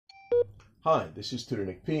Hi, this is Tutor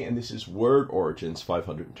Nick P, and this is Word Origins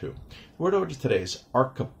 502. Word Origins today is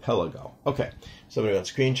archipelago. Okay, somebody want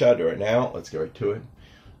to screenshot it right now. Let's get right to it.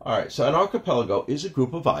 All right, so an archipelago is a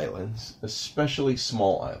group of islands, especially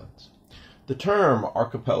small islands. The term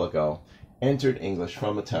archipelago entered English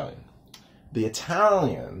from Italian. The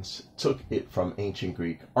Italians took it from ancient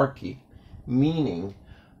Greek archi, meaning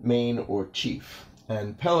main or chief,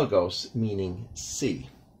 and pelagos, meaning sea.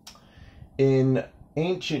 In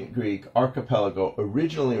ancient Greek, archipelago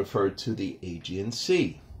originally referred to the Aegean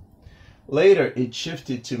Sea. Later, it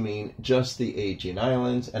shifted to mean just the Aegean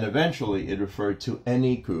Islands, and eventually it referred to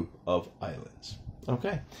any group of islands.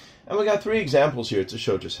 Okay, and we got 3 examples here to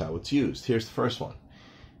show just how it's used. Here's the first one.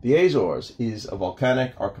 The Azores is a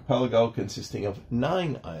volcanic archipelago consisting of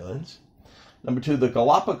 9 islands. Number 2, the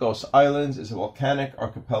Galapagos Islands is a volcanic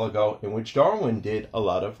archipelago in which Darwin did a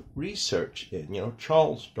lot of research in,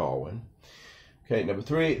 Charles Darwin. Okay, number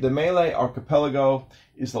 3, the Malay Archipelago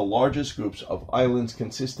is the largest groups of islands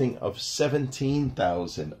consisting of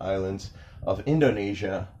 17,000 islands of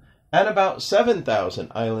Indonesia and about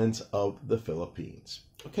 7,000 islands of the Philippines.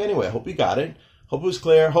 Okay, anyway, I hope you got it. Hope it was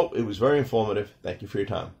clear. Hope it was very informative. Thank you for your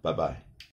time. Bye-bye.